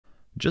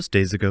Just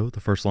days ago, the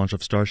first launch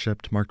of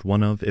Starship marked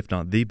one of, if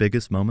not the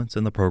biggest moments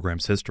in the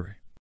program's history.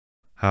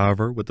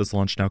 However, with this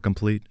launch now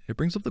complete, it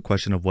brings up the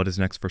question of what is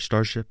next for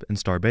Starship and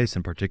Starbase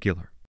in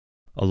particular.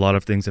 A lot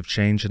of things have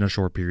changed in a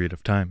short period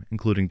of time,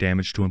 including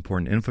damage to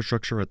important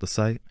infrastructure at the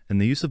site and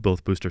the use of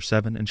both Booster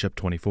 7 and Ship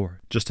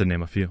 24, just to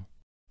name a few.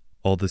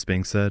 All this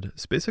being said,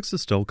 SpaceX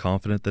is still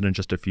confident that in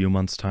just a few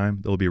months'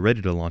 time, they'll be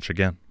ready to launch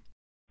again.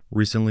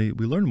 Recently,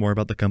 we learned more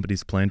about the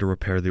company's plan to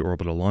repair the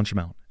orbital launch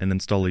mount and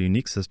install a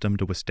unique system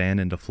to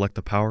withstand and deflect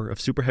the power of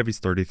Super Heavy's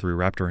 33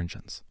 Raptor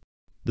engines.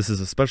 This is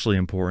especially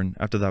important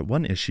after that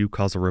one issue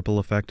caused a ripple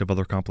effect of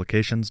other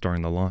complications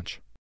during the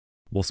launch.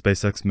 While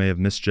SpaceX may have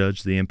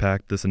misjudged the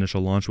impact this initial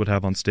launch would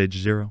have on Stage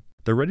 0,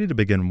 they're ready to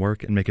begin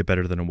work and make it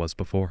better than it was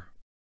before.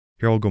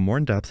 Here I'll go more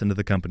in depth into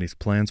the company's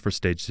plans for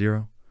Stage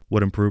 0,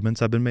 what improvements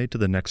have been made to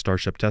the next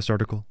Starship test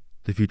article,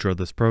 the future of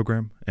this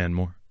program, and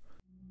more.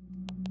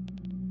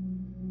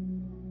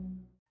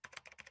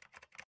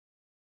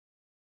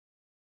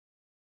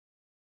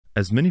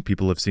 As many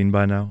people have seen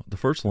by now, the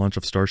first launch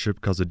of Starship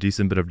caused a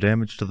decent bit of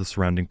damage to the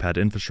surrounding pad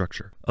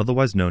infrastructure,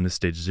 otherwise known as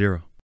Stage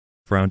 0.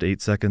 For around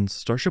 8 seconds,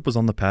 Starship was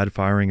on the pad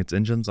firing its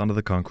engines onto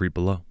the concrete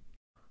below.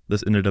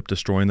 This ended up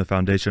destroying the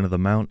foundation of the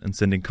mount and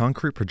sending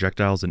concrete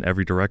projectiles in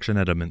every direction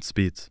at immense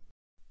speeds.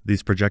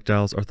 These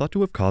projectiles are thought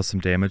to have caused some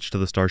damage to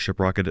the Starship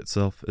rocket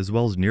itself, as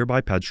well as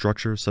nearby pad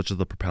structures such as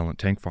the propellant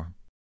tank farm.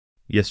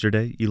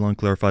 Yesterday, Elon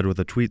clarified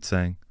with a tweet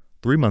saying,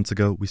 3 months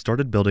ago, we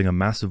started building a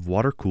massive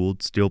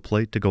water-cooled steel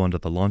plate to go under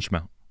the launch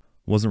mount.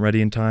 Wasn't ready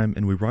in time,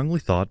 and we wrongly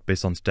thought,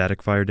 based on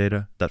static fire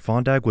data, that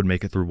Fondag would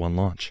make it through one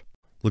launch.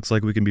 Looks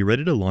like we can be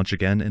ready to launch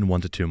again in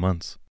 1 to 2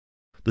 months.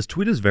 This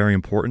tweet is very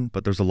important,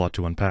 but there's a lot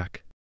to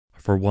unpack.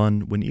 For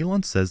one, when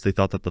Elon says they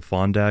thought that the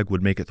Fondag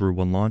would make it through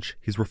one launch,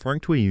 he's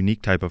referring to a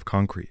unique type of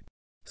concrete.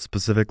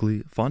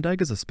 Specifically, Fondag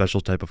is a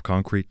special type of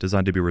concrete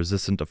designed to be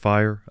resistant to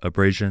fire,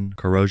 abrasion,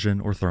 corrosion,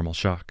 or thermal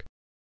shock.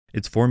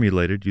 It's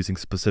formulated using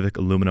specific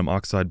aluminum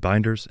oxide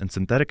binders and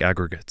synthetic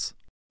aggregates.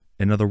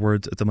 In other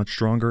words, it's a much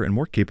stronger and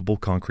more capable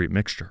concrete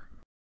mixture.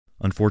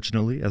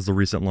 Unfortunately, as the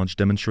recent launch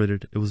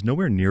demonstrated, it was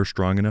nowhere near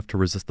strong enough to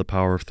resist the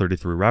power of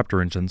 33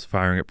 Raptor engines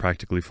firing at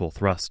practically full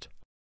thrust.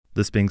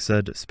 This being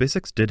said,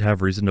 SpaceX did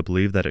have reason to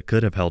believe that it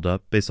could have held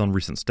up based on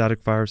recent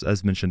static fires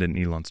as mentioned in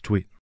Elon's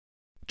tweet.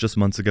 Just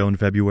months ago in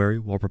February,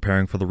 while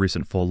preparing for the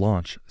recent full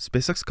launch,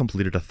 SpaceX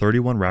completed a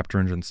 31 Raptor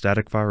engine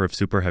static fire of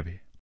Super Heavy.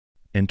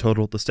 In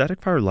total, the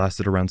static fire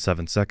lasted around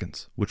 7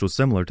 seconds, which was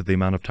similar to the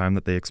amount of time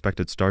that they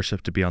expected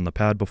Starship to be on the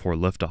pad before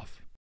liftoff.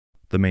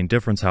 The main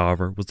difference,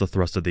 however, was the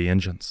thrust of the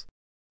engines.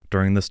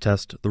 During this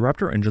test, the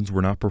Raptor engines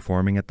were not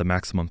performing at the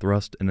maximum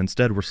thrust and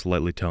instead were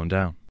slightly toned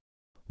down.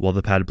 While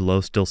the pad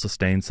below still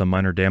sustained some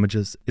minor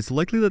damages, it's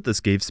likely that this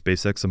gave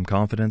SpaceX some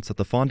confidence that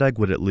the Fondag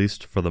would at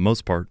least, for the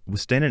most part,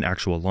 withstand an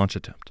actual launch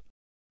attempt.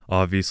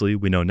 Obviously,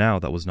 we know now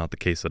that was not the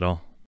case at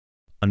all.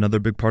 Another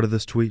big part of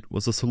this tweet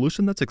was a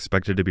solution that's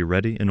expected to be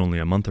ready in only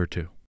a month or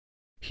two.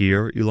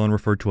 Here, Elon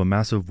referred to a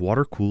massive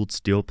water-cooled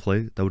steel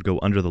plate that would go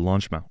under the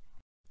launch mount.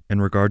 In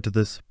regard to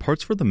this,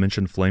 parts for the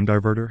mentioned flame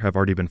diverter have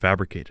already been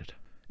fabricated,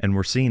 and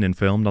were seen and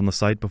filmed on the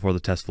site before the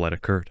test flight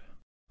occurred.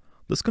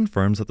 This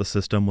confirms that the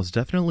system was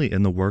definitely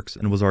in the works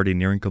and was already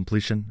nearing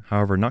completion,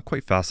 however not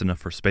quite fast enough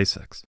for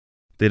SpaceX.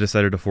 They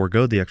decided to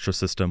forego the extra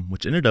system,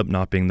 which ended up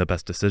not being the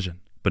best decision,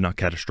 but not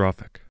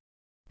catastrophic.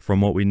 From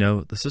what we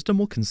know, the system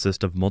will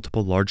consist of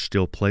multiple large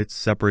steel plates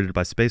separated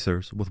by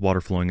spacers with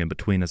water flowing in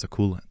between as a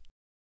coolant.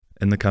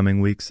 In the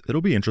coming weeks, it'll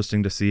be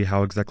interesting to see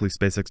how exactly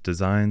SpaceX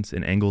designs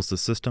and angles the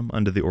system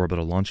under the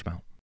orbital launch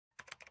mount.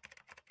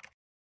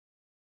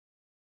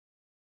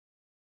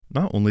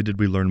 Not only did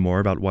we learn more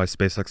about why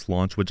SpaceX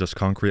launched with just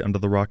concrete under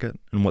the rocket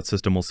and what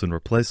system will soon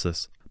replace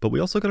this, but we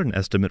also got an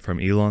estimate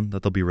from Elon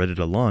that they'll be ready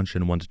to launch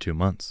in 1 to 2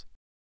 months.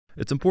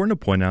 It's important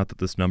to point out that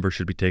this number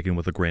should be taken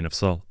with a grain of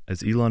salt,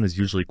 as Elon is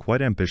usually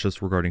quite ambitious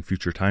regarding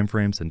future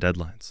timeframes and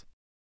deadlines.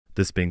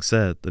 This being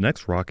said, the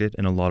next rocket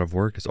and a lot of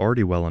work is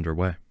already well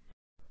underway.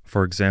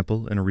 For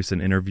example, in a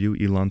recent interview,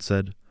 Elon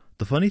said,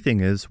 "The funny thing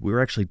is, we were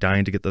actually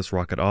dying to get this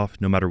rocket off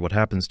no matter what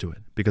happens to it,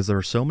 because there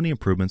are so many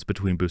improvements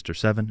between Booster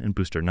 7 and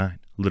Booster 9,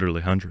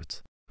 literally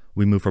hundreds.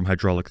 We moved from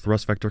hydraulic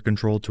thrust vector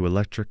control to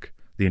electric,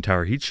 the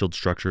entire heat shield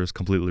structure is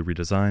completely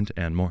redesigned,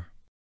 and more.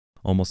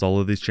 Almost all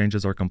of these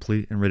changes are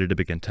complete and ready to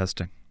begin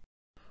testing.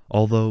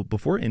 Although,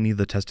 before any of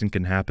the testing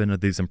can happen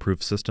of these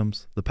improved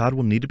systems, the pad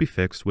will need to be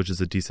fixed, which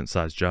is a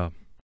decent-sized job."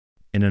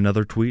 In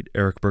another tweet,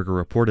 Eric Berger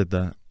reported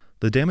that,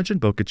 "The damage in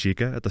Boca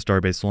Chica at the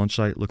Starbase launch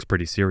site looks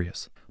pretty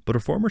serious, but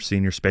a former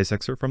senior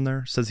SpaceXer from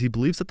there says he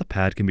believes that the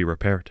pad can be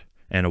repaired,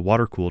 and a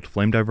water-cooled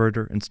flame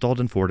diverter installed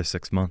in 4 to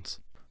 6 months.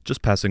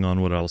 Just passing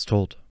on what I was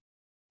told.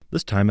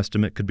 This time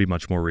estimate could be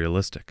much more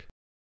realistic.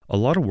 A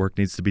lot of work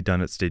needs to be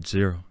done at Stage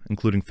 0,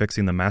 including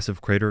fixing the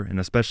massive crater and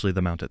especially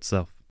the mount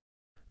itself.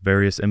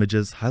 Various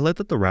images highlight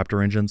that the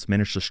Raptor engines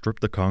managed to strip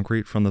the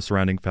concrete from the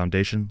surrounding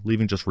foundation,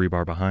 leaving just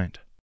rebar behind.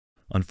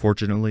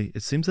 Unfortunately,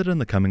 it seems that in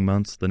the coming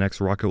months, the next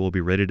rocket will be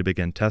ready to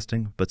begin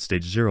testing, but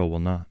Stage 0 will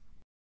not.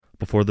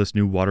 Before this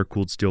new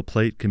water-cooled steel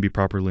plate can be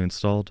properly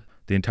installed,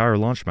 the entire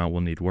launch mount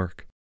will need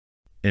work.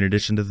 In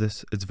addition to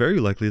this, it's very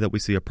likely that we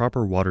see a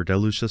proper water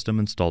deluge system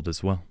installed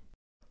as well.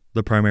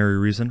 The primary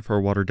reason for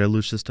a water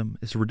deluge system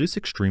is to reduce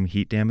extreme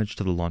heat damage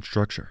to the launch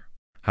structure.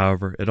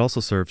 However, it also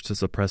serves to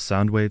suppress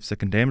sound waves that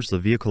can damage the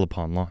vehicle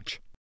upon launch.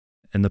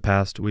 In the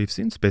past, we've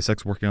seen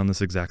SpaceX working on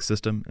this exact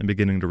system and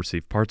beginning to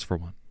receive parts for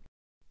one.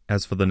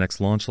 As for the next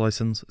launch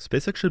license,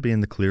 SpaceX should be in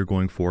the clear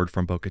going forward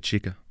from Boca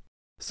Chica.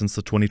 Since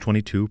the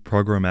 2022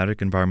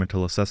 Programmatic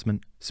Environmental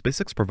Assessment,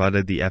 SpaceX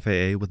provided the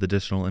FAA with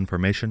additional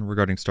information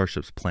regarding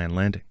Starship's planned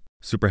landing,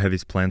 Super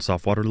Heavy's planned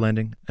soft water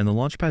landing, and the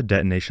launch pad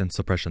detonation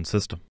suppression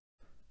system.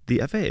 The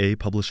FAA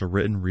published a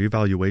written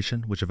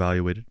reevaluation which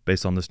evaluated,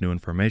 based on this new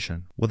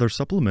information, whether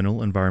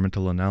supplemental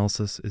environmental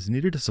analysis is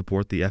needed to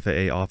support the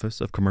FAA Office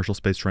of Commercial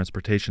Space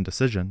Transportation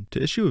decision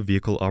to issue a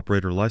vehicle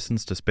operator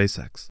license to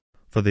SpaceX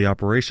for the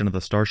operation of the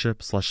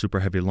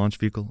Starship/Super Heavy launch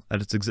vehicle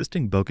at its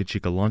existing Boca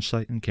Chica launch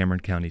site in Cameron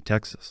County,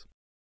 Texas.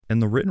 In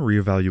the written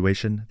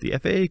reevaluation, the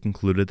FAA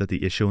concluded that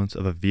the issuance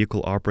of a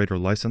vehicle operator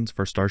license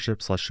for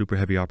Starship/Super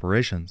Heavy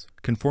operations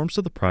conforms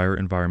to the prior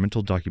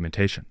environmental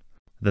documentation,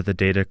 that the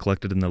data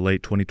collected in the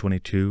late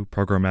 2022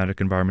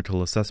 Programmatic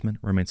Environmental Assessment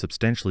remains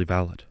substantially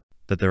valid,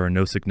 that there are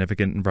no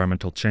significant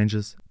environmental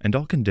changes, and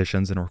all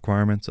conditions and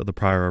requirements of the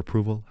prior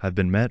approval have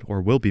been met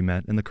or will be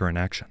met in the current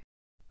action.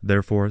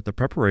 Therefore, the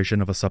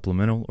preparation of a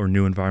supplemental or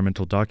new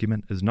environmental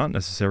document is not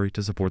necessary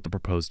to support the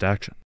proposed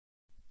action.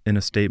 In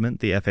a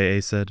statement, the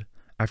FAA said,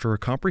 after a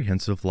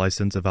comprehensive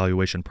license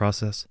evaluation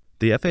process,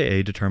 the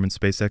FAA determined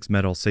SpaceX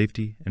met all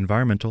safety,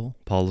 environmental,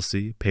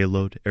 policy,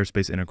 payload,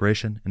 airspace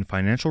integration, and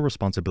financial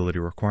responsibility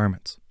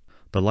requirements.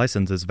 The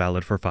license is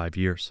valid for 5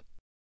 years.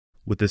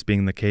 With this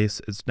being the case,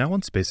 it's now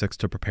on SpaceX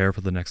to prepare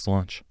for the next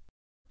launch.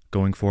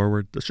 Going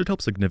forward, this should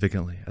help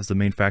significantly, as the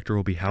main factor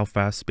will be how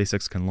fast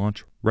SpaceX can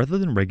launch, rather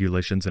than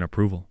regulations and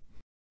approval.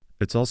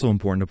 It's also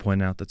important to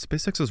point out that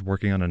SpaceX is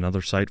working on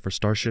another site for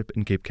Starship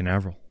in Cape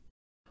Canaveral.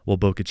 While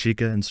Boca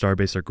Chica and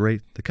Starbase are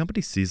great, the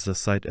company sees this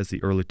site as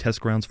the early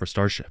test grounds for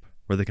Starship,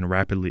 where they can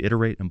rapidly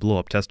iterate and blow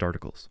up test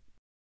articles.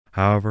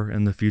 However,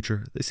 in the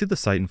future, they see the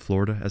site in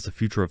Florida as the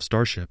future of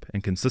Starship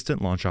and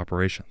consistent launch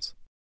operations.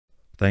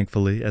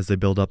 Thankfully, as they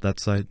build up that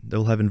site, they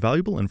will have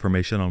invaluable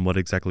information on what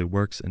exactly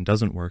works and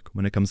doesn't work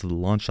when it comes to the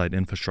launch site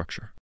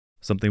infrastructure,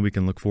 something we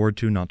can look forward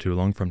to not too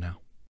long from now.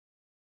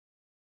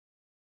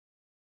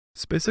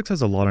 SpaceX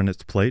has a lot on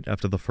its plate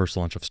after the first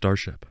launch of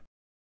Starship.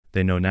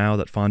 They know now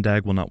that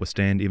Fondag will not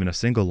withstand even a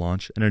single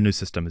launch and a new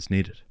system is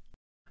needed.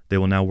 They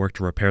will now work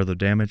to repair the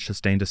damage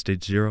sustained to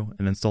Stage 0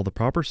 and install the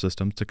proper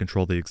systems to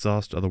control the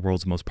exhaust of the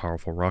world's most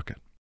powerful rocket.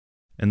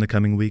 In the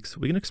coming weeks,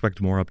 we can expect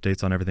more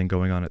updates on everything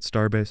going on at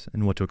Starbase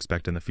and what to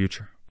expect in the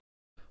future.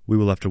 We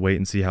will have to wait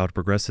and see how it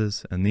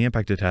progresses and the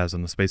impact it has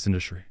on the space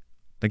industry.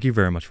 Thank you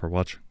very much for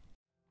watching.